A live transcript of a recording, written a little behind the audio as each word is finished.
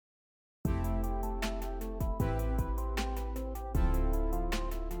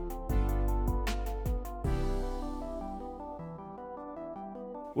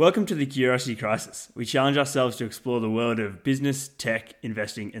Welcome to the Curiosity Crisis. We challenge ourselves to explore the world of business, tech,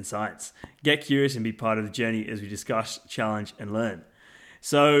 investing, and science. Get curious and be part of the journey as we discuss, challenge, and learn.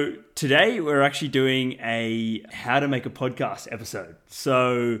 So today we're actually doing a how to make a podcast episode.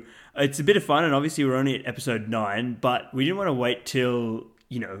 So it's a bit of fun, and obviously we're only at episode 9, but we didn't want to wait till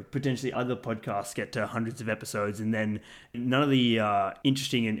potentially other podcasts get to hundreds of episodes, and then none of the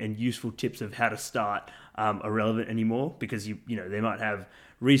interesting and useful tips of how to start are relevant anymore, because they might have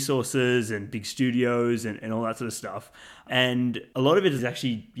resources and big studios and all that sort of stuff. And a lot of it is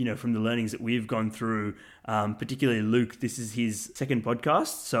actually, from the learnings that we've gone through, particularly Luke. This is his second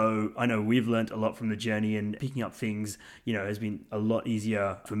podcast. So I know we've learned a lot from the journey, and picking up things, has been a lot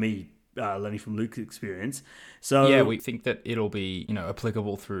easier for me. Learning from Luke's experience. So yeah, we think that it'll be,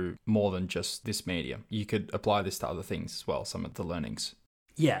 applicable through more than just this medium. You could apply this to other things as well, some of the learnings.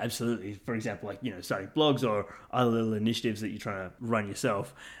 Yeah, absolutely. For example, starting blogs or other little initiatives that you're trying to run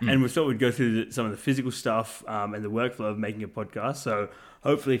yourself. And we thought we'd go through some of the physical stuff and the workflow of making a podcast. So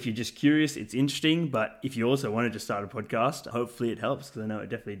hopefully if you're just curious, it's interesting. But if you also wanted to start a podcast, hopefully it helps, because I know it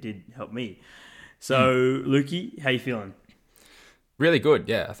definitely did help me. So Lukey, how you feeling? Really good.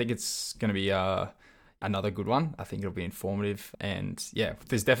 Yeah, I think it's going to be another good one. I think it'll be informative. And yeah,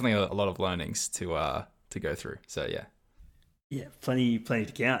 there's definitely a lot of learnings to go through. So yeah. Yeah, plenty to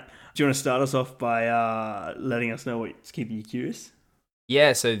count. Do you want to start us off by letting us know what's keeping you curious?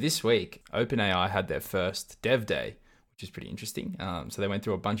 Yeah, so this week, OpenAI had their first Dev Day, which is pretty interesting. So they went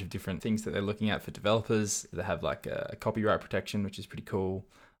through a bunch of different things that they're looking at for developers. They have like a copyright protection, which is pretty cool.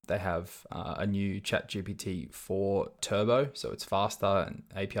 They have a new ChatGPT 4 Turbo, so it's faster and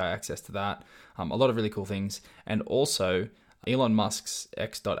API access to that. A lot of really cool things. And also, Elon Musk's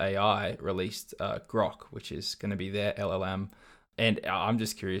X.AI released Grok, which is going to be their LLM. And I'm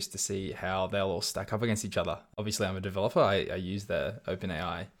just curious to see how they'll all stack up against each other. Obviously, I'm a developer. I use their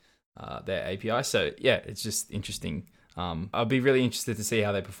OpenAI, their API. So yeah, it's just interesting. I'll be really interested to see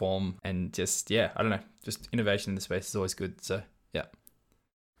how they perform. And just, I don't know, just innovation in the space is always good. So yeah.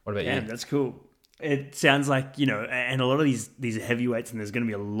 What about you? Yeah, that's cool. It sounds like, and a lot of these are heavyweights, and there's going to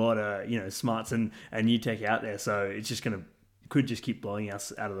be a lot of, smarts and new tech out there. So it's just could just keep blowing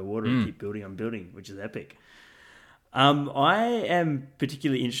us out of the water and keep building on building, which is epic. I am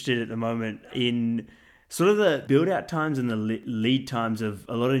particularly interested at the moment in sort of the build out times and the lead times of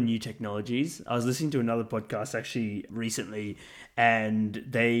a lot of new technologies. I was listening to another podcast actually recently, and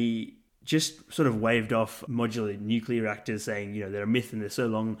they just sort of waved off modular nuclear reactors, saying, they're a myth and they're so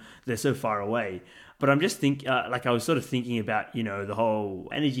long, they're so far away. But I'm just I was sort of thinking about, the whole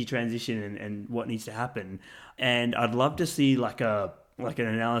energy transition and what needs to happen. And I'd love to see like an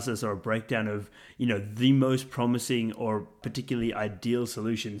analysis or a breakdown of, the most promising or particularly ideal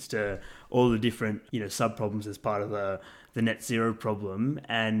solutions to all the different, sub problems as part of the net zero problem,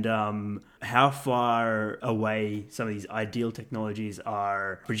 and how far away some of these ideal technologies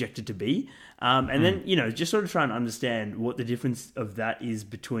are projected to be. And then, just sort of try and understand what the difference of that is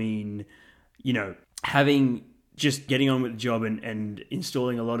between, having just getting on with the job and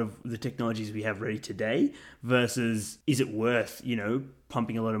installing a lot of the technologies we have ready today versus is it worth,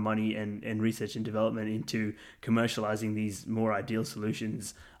 pumping a lot of money and research and development into commercializing these more ideal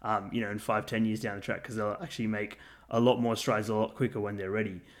solutions, in 5-10 years down the track, because they'll actually make a lot more strides a lot quicker when they're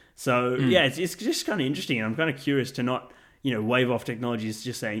ready. So yeah, it's just kind of interesting. And I'm kind of curious to not, wave off technologies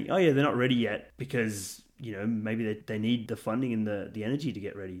just saying, oh yeah, they're not ready yet, because maybe they need the funding and the energy to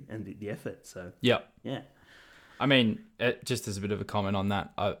get ready and the effort. So yeah. I mean, just as a bit of a comment on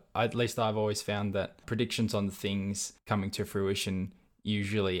that, at least I've always found that predictions on the things coming to fruition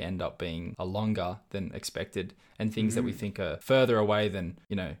usually end up being a longer than expected, and things that we think are further away than,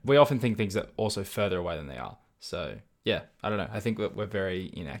 we often think things are also further away than they are. So yeah, I don't know. I think that we're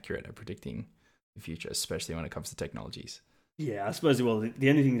very inaccurate at predicting the future, especially when it comes to technologies. Yeah, I suppose, well, the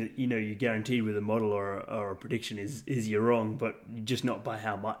only thing that, you're guaranteed with a model or a prediction is you're wrong, but just not by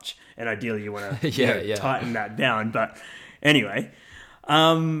how much. And ideally you want to tighten that down. But anyway,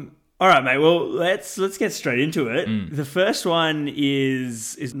 all right, mate. Well, let's get straight into it. The first one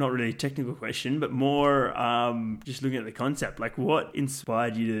is not really a technical question, but more just looking at the concept. Like, what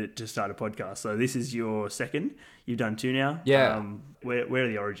inspired you to start a podcast? So this is your second. You've done 2 now. Yeah. Where are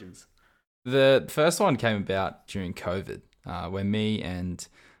the origins? The first one came about during COVID. Where me and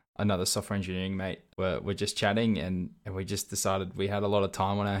another software engineering mate were just chatting, and we just decided we had a lot of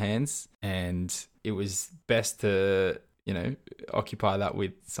time on our hands, and it was best to, occupy that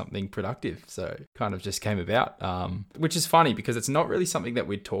with something productive. So kind of just came about, which is funny because it's not really something that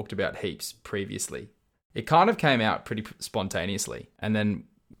we'd talked about heaps previously. It kind of came out pretty spontaneously, and then,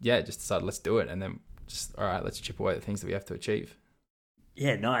 just decided let's do it. And then just, all right, let's chip away at the things that we have to achieve.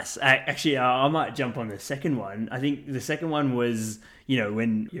 Yeah, nice. Actually, I might jump on the second one. I think the second one was,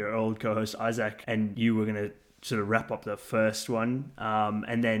 when your old co-host Isaac and you were going to sort of wrap up the first one,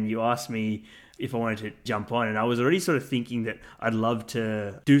 and then you asked me if I wanted to jump on, and I was already sort of thinking that I'd love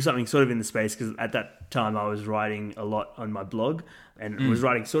to do something sort of in the space, because at that time I was writing a lot on my blog and was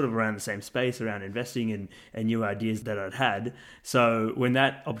writing sort of around the same space, around investing and new ideas that I'd had. So when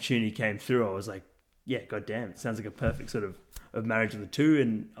that opportunity came through, I was like, yeah, goddamn, it sounds like a perfect sort of marriage of the two,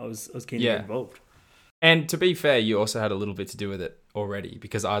 and I was keen to get involved. And to be fair, you also had a little bit to do with it already,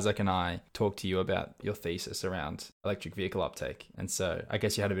 because Isaac and I talked to you about your thesis around electric vehicle uptake. And so I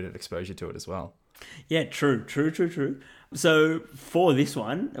guess you had a bit of exposure to it as well. Yeah, true. So for this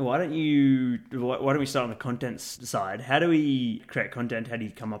one, why don't we start on the content side? How do we create content? How do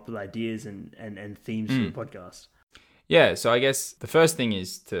you come up with ideas and themes for the podcast? Yeah, so I guess the first thing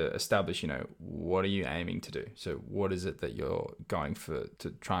is to establish, what are you aiming to do? So what is it that you're going for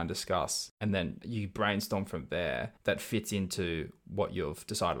to try and discuss? And then you brainstorm from there that fits into what you've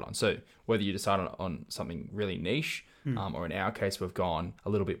decided on. So whether you decide on something really niche, or in our case, we've gone a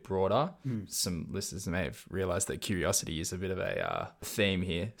little bit broader. Some listeners may have realized that curiosity is a bit of a theme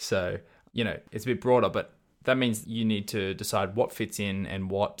here. So, it's a bit broader, but that means you need to decide what fits in and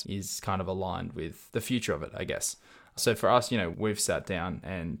what is kind of aligned with the future of it, I guess. So for us, we've sat down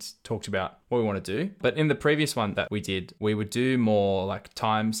and talked about what we want to do. But in the previous one that we did, we would do more like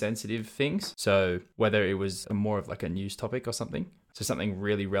time sensitive things. So whether it was more of like a news topic or something, so something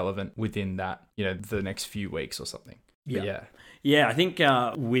really relevant within that, the next few weeks or something. Yeah. Yeah, I think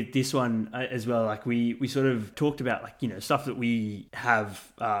with this one as well, like we sort of talked about stuff that we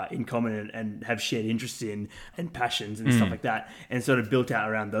have in common and have shared interests in and passions and stuff like that, and sort of built out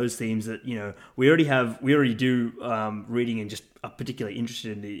around those themes that we already do reading and just are particularly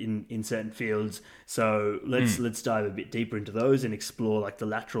interested in certain fields. So let's dive a bit deeper into those and explore like the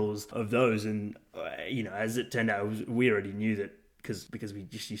laterals of those. And as it turned out, we already knew that. Because we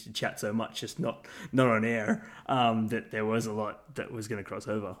just used to chat so much, just not on air, that there was a lot that was going to cross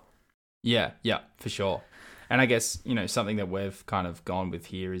over. Yeah, for sure. And I guess, something that we've kind of gone with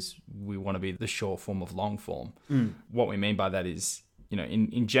here is we want to be the short form of long form. What we mean by that is,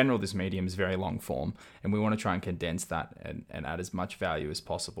 in general, this medium is very long form, and we want to try and condense that and add as much value as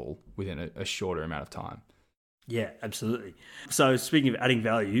possible within a shorter amount of time. Yeah, absolutely. So speaking of adding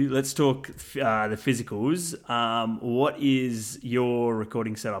value, let's talk the physicals. What is your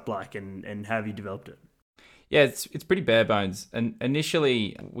recording setup like, and how have you developed it? Yeah, it's pretty bare bones. And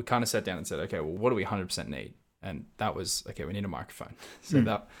initially, we kind of sat down and said, okay, well, what do we 100% need? And that was, okay, we need a microphone. So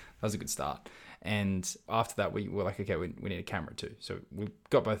that was a good start. And after that, we were like, okay, we need a camera too. So we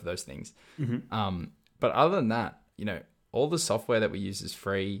got both of those things. But other than that, all the software that we use is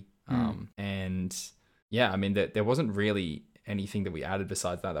free. And yeah, I mean, there wasn't really anything that we added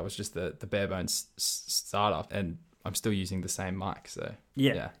besides that. That was just the bare bones startup, and I'm still using the same mic. So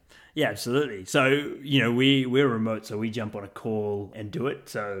yeah, absolutely. So we're remote, so we jump on a call and do it.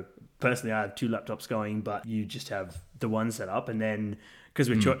 So personally, I have 2 laptops going, but you just have the one set up, and then because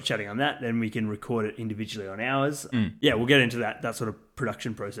we're chatting on that, then we can record it individually on ours. Yeah, we'll get into that sort of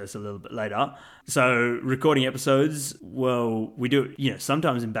production process a little bit later. So recording episodes, well, we do it,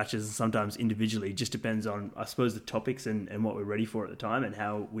 sometimes in batches and sometimes individually. Just depends on, I suppose, the topics and what we're ready for at the time and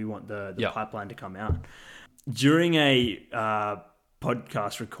how we want the pipeline to come out. During a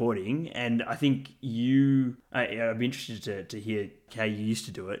podcast recording, and I think I'd be interested to hear how you used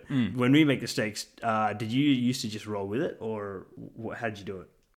to do it. When we make mistakes, did you used to just roll with it, or how did you do it?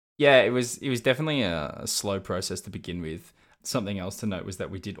 Yeah, it was definitely a slow process to begin with. Something else to note was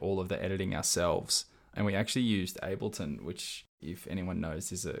that we did all of the editing ourselves, and we actually used Ableton, which, if anyone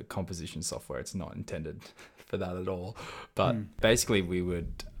knows, is a composition software. It's not intended for that at all. But basically, we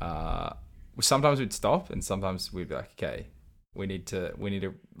would sometimes we'd stop, and sometimes we'd be like, okay, we need to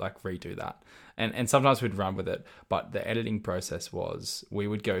like redo that, and sometimes we'd run with it. But the editing process was, we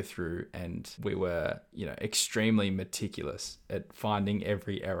would go through and we were extremely meticulous at finding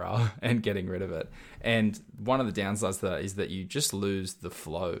every error and getting rid of it. And one of the downsides to that is that you just lose the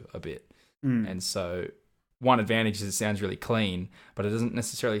flow a bit. And so one advantage is it sounds really clean, but it doesn't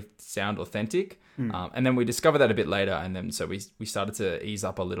necessarily sound authentic. And then we discovered that a bit later, and then so we started to ease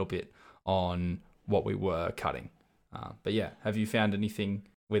up a little bit on what we were cutting. But yeah, have you found anything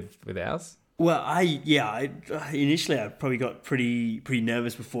with ours? Well, initially I probably got pretty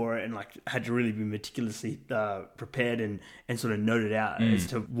nervous before it, and like had to really be meticulously prepared and sort of noted out as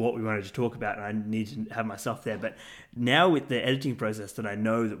to what we wanted to talk about, and I need to have myself there. But now with the editing process, that I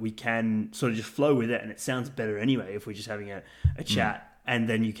know that we can sort of just flow with it, and it sounds better anyway if we're just having a chat. and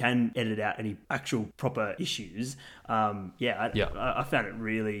then you can edit out any actual proper issues. I found it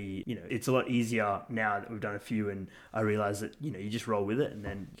really, it's a lot easier now that we've done a few, and I realize that, you just roll with it and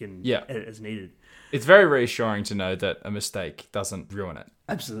then you can edit as needed. It's very reassuring to know that a mistake doesn't ruin it.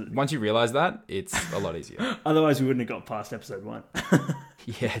 Absolutely. Once you realize that, it's a lot easier. Otherwise, we wouldn't have got past episode 1.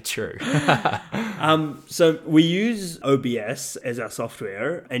 Yeah, true. So we use OBS as our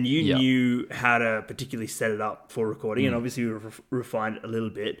software, and you knew how to particularly set it up for recording, and obviously we refined it a little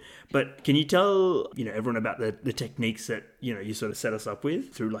bit. But can you tell everyone about the techniques that you sort of set us up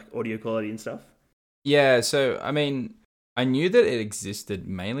with through like audio quality and stuff? Yeah, so I mean, I knew that it existed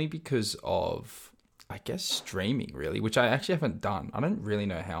mainly because of, I guess, streaming, really, which I actually haven't done. I don't really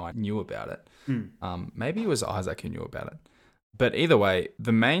know how I knew about it. Maybe it was Isaac who knew about it. But either way,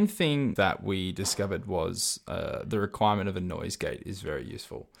 the main thing that we discovered was the requirement of a noise gate is very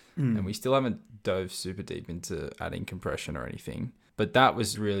useful. And we still haven't dove super deep into adding compression or anything. But that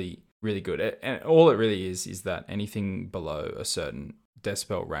was really, really good. And all it really is that anything below a certain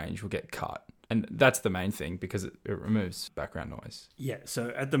decibel range will get cut. And that's the main thing because it removes background noise. Yeah,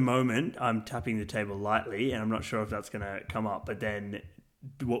 so at the moment, I'm tapping the table lightly, and I'm not sure if that's going to come up. But then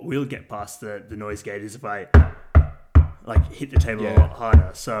what will get past the noise gate is if I hit the table a lot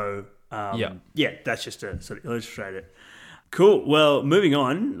harder. So, that's just to sort of illustrate it. Cool. Well, moving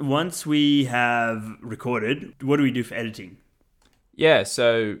on. Once we have recorded, what do we do for editing? Yeah,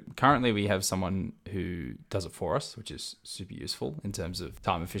 so currently we have someone who does it for us, which is super useful in terms of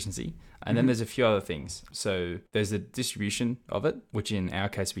time efficiency. And then there's a few other things. So there's a distribution of it, which in our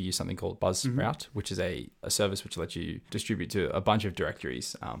case, we use something called Buzzsprout, which is a service which lets you distribute to a bunch of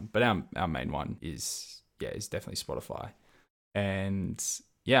directories. But our main one is definitely Spotify. And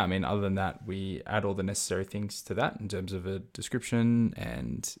I mean, other than that, we add all the necessary things to that in terms of a description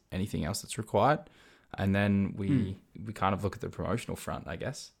and anything else that's required. And then we kind of look at the promotional front, I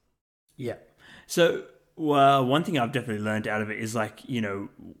guess. Yeah. So, one thing I've definitely learned out of it is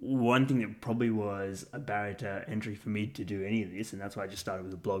one thing that probably was a barrier to entry for me to do any of this, and that's why I just started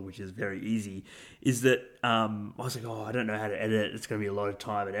with a blog, which is very easy, is that I was like, I don't know how to edit. It's going to be a lot of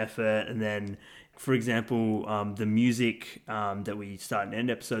time and effort. And then, for example, the music that we start and end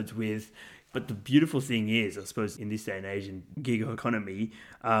episodes with. But the beautiful thing is, I suppose, in this day and age in gig economy,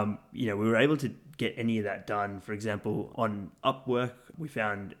 we were able to get any of that done. For example, on Upwork, we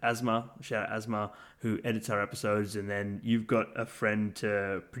found Asma, shout out Asma, who edits our episodes, and then you've got a friend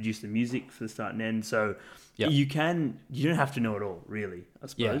to produce the music for the start and end. So you don't have to know it all, really, I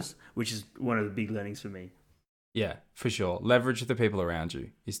suppose, which is one of the big learnings for me. Yeah, for sure. Leverage the people around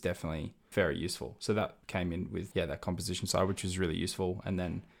you is definitely very useful. So that came in with, that composition side, which was really useful. And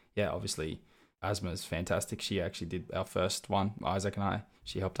then, obviously, Asma is fantastic. She actually did our first one, Isaac and I.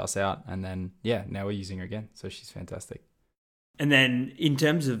 She helped us out. And then, now we're using her again. So she's fantastic. And then in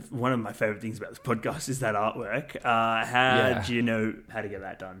terms of one of my favorite things about this podcast is that artwork. How do you know how to get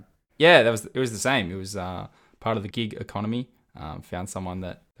that done? Yeah, it was the same. It was part of the gig economy. Found someone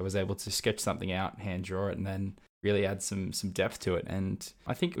that was able to sketch something out, hand draw it, and then really add some depth to it. And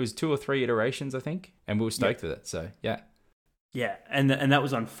I think it was 2 or 3 iterations, and we were stoked with it. So, Yeah, and that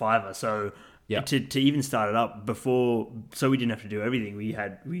was on Fiverr. So to even start it up before, so we didn't have to do everything. We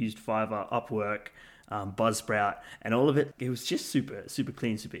used Fiverr, Upwork, Buzzsprout, and all of it. It was just super, super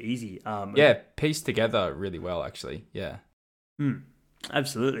clean, super easy. Pieced together really well, actually. Yeah.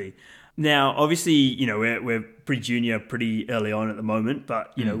 Absolutely. Now, obviously, we're pretty junior, pretty early on at the moment,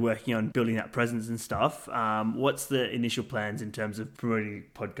 but, working on building that presence and stuff. What's the initial plans in terms of promoting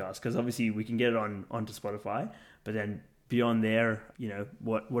the podcast? Because obviously we can get it onto Spotify, but then beyond there,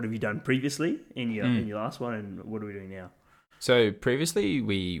 what have you done previously in your last one, and what are we doing now? So previously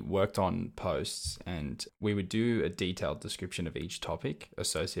we worked on posts, and we would do a detailed description of each topic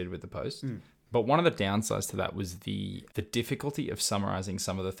associated with the post. But one of the downsides to that was the difficulty of summarizing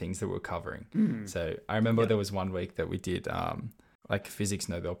some of the things that we're covering. So I remember there was one week that we did physics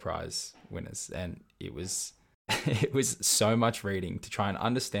Nobel Prize winners, and it was it was so much reading to try and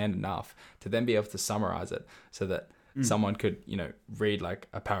understand enough to then be able to summarize it so that someone could, read like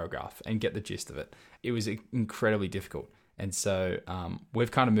a paragraph and get the gist of it. It was incredibly difficult. And so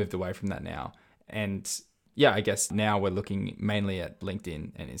we've kind of moved away from that now. And I guess now we're looking mainly at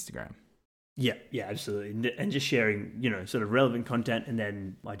LinkedIn and Instagram. Yeah, absolutely. And just sharing, sort of relevant content, and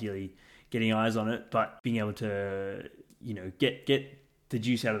then ideally getting eyes on it, but being able to, get the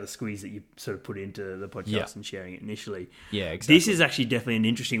juice out of the squeeze that you sort of put into the podcast and sharing it initially. Yeah, exactly. This is actually definitely an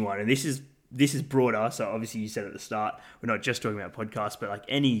interesting one. And this is broader. So obviously you said at the start, we're not just talking about podcasts, but like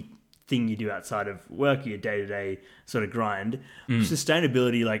anything you do outside of work, your day-to-day sort of grind.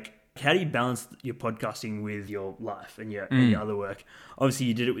 Sustainability, how do you balance your podcasting with your life and your other work? Obviously,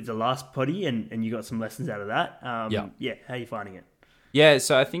 you did it with the last poddy, and you got some lessons out of that. Yeah. How are you finding it? Yeah,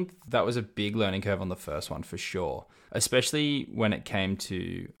 so I think that was a big learning curve on the first one for sure, especially when it came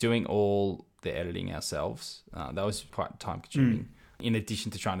to doing all the editing ourselves. That was quite time consuming, in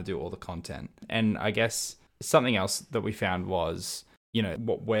addition to trying to do all the content. And I guess something else that we found was,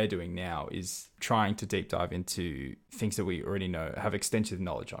 what we're doing now is trying to deep dive into things that we already know, have extensive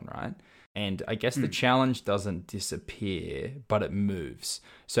knowledge on, right? And I guess the challenge doesn't disappear, but it moves.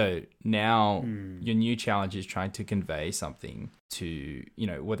 So now your new challenge is trying to convey something to,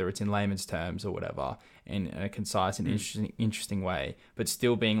 whether it's in layman's terms or whatever, in a concise and interesting way, but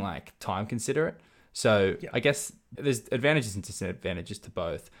still being like time considerate. So I guess there's advantages and disadvantages to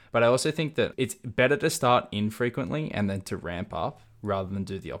both. But I also think that it's better to start infrequently and then to ramp up rather than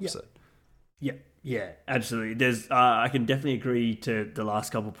do the opposite. Yeah, absolutely. There's, I can definitely agree to the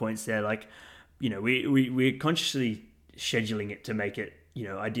last couple of points there. Like, we're consciously scheduling it to make it,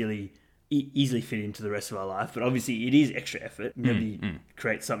 ideally easily fit into the rest of our life. But obviously, it is extra effort. Nobody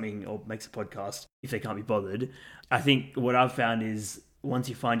creates something or makes a podcast if they can't be bothered. I think what I've found is once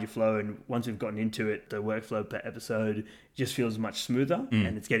you find your flow and once we've gotten into it, the workflow per episode just feels much smoother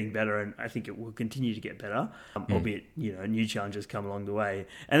and it's getting better. And I think it will continue to get better, albeit, new challenges come along the way.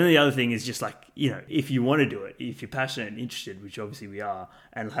 And then the other thing is just like, if you want to do it, if you're passionate and interested, which obviously we are,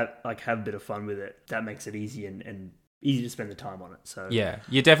 and have a bit of fun with it, that makes it easy and easy to spend the time on it. So yeah,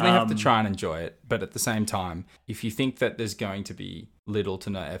 you definitely have to try and enjoy it. But at the same time, if you think that there's going to be little to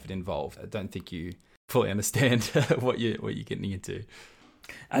no effort involved, I don't think you fully understand what you're getting into.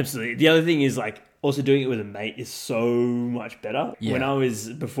 Absolutely. The other thing is like also doing it with a mate is so much better. Yeah. When I was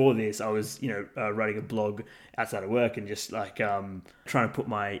before this, I was writing a blog outside of work and just like trying to put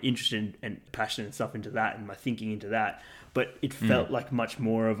my interest and passion and stuff into that and my thinking into that. But it felt like much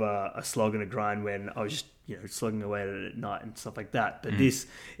more of a slog and a grind when I was just slogging away at it at night and stuff like that. But this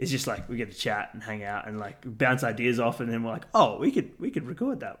is just like we get to chat and hang out and like bounce ideas off, and then we're like, oh, we could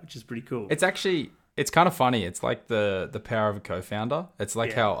record that, which is pretty cool. It's kind of funny. It's like the power of a co-founder. It's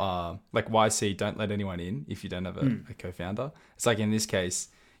like how like YC, don't let anyone in if you don't have a co-founder. It's like in this case,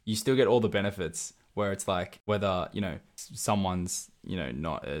 you still get all the benefits where it's like whether, someone's,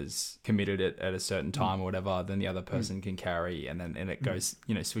 not as committed at a certain time or whatever, then the other person can carry and it goes,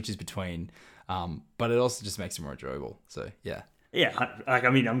 switches between. But it also just makes it more enjoyable. So, yeah. Yeah, like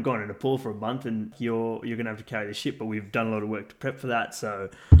I'm going in a pool for a month, and you're gonna have to carry the ship. But we've done a lot of work to prep for that, so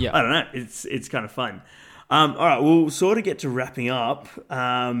yeah, I don't know. It's kind of fun. All right, we'll sort of get to wrapping up.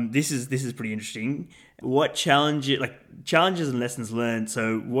 This is pretty interesting. What challenges and lessons learned?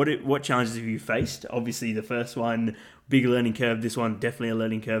 So what challenges have you faced? Obviously, the first one, big learning curve. This one, definitely a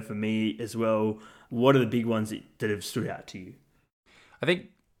learning curve for me as well. What are the big ones that have stood out to you? I think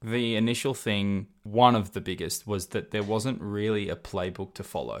the initial thing, one of the biggest, was that there wasn't really a playbook to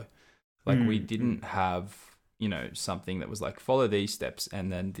follow. Like we didn't have, something that was like, follow these steps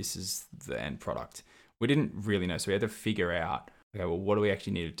and then this is the end product. We didn't really know. So we had to figure out, okay, well, what do we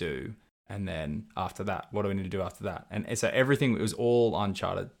actually need to do? And then after that, what do we need to do after that? And so everything, it was all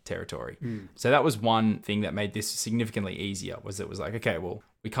uncharted territory. So that was one thing that made this significantly easier, was it was like, okay, well,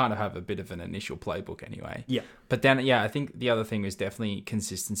 we kind of have a bit of an initial playbook anyway. Yeah. But then, I think the other thing is definitely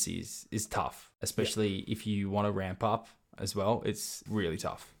consistency is tough, especially if you want to ramp up as well. It's really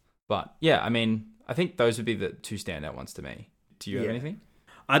tough. But yeah, I mean, I think those would be the two standout ones to me. Do you have anything?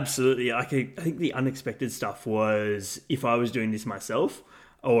 Absolutely. I think the unexpected stuff was if I was doing this myself,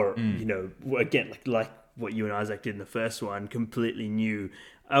 or, again, like what you and Isaac did in the first one, completely new,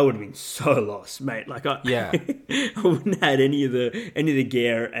 I would have been so lost, mate. Like I wouldn't have had any of the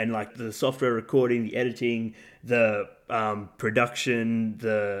gear and like the software recording, the editing, the production,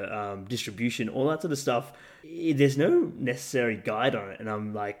 the distribution, all that sort of stuff. There's no necessary guide on it. And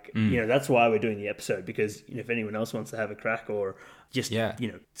I'm like, that's why we're doing the episode, because if anyone else wants to have a crack or just,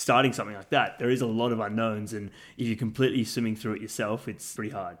 starting something like that, there is a lot of unknowns. And if you're completely swimming through it yourself, it's pretty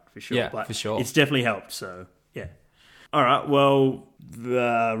hard for sure. Yeah, but for sure. It's definitely helped. So, yeah. All right. Well,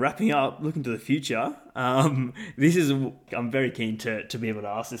 wrapping up, looking to the future. I'm very keen to be able to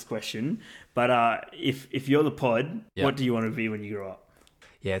ask this question. But if you're the pod, what do you want to be when you grow up?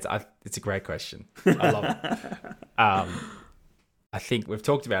 Yeah, it's a great question. I love it. I think we've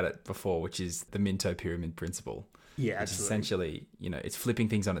talked about it before, which is the Minto pyramid principle. Yeah, which absolutely. Essentially, it's flipping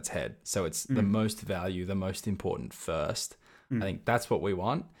things on its head. So it's the most value, the most important first. I think that's what we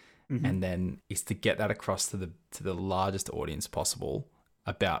want. And then is to get that across to the largest audience possible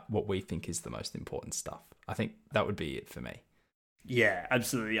about what we think is the most important stuff. I think that would be it for me. Yeah,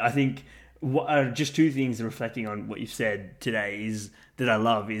 absolutely. I think just two things reflecting on what you've said today is that I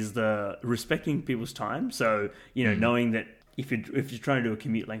love is the respecting people's time. So, knowing that if you're trying to do a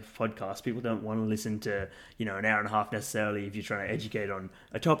commute length podcast, people don't want to listen to, an hour and a half necessarily if you're trying to educate on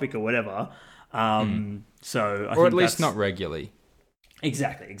a topic or whatever. So I or think at least not regularly.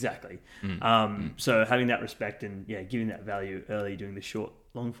 Exactly. So having that respect and giving that value early, doing the short,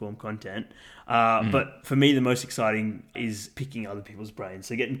 long form content. But for me, the most exciting is picking other people's brains.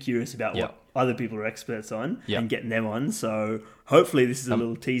 So getting curious about what other people are experts on and getting them on. So hopefully this is a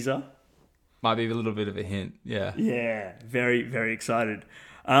little teaser. Might be a little bit of a hint. Yeah. Yeah. Very, very excited.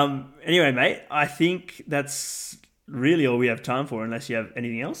 Anyway, mate, I think that's really all we have time for unless you have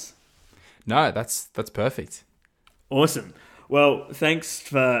anything else. No, that's perfect. Awesome. Well, thanks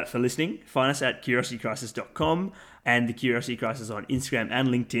for listening. Find us at curiositycrisis.com and the Curiosity Crisis on Instagram and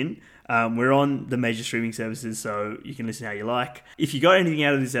LinkedIn. We're on the major streaming services, so you can listen how you like. If you got anything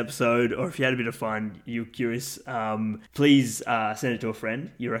out of this episode, or if you had a bit of fun, you're curious, please send it to a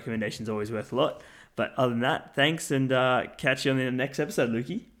friend. Your recommendation's always worth a lot. But other than that, thanks, and catch you on the next episode,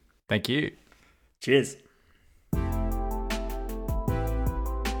 Lukey. Thank you. Cheers.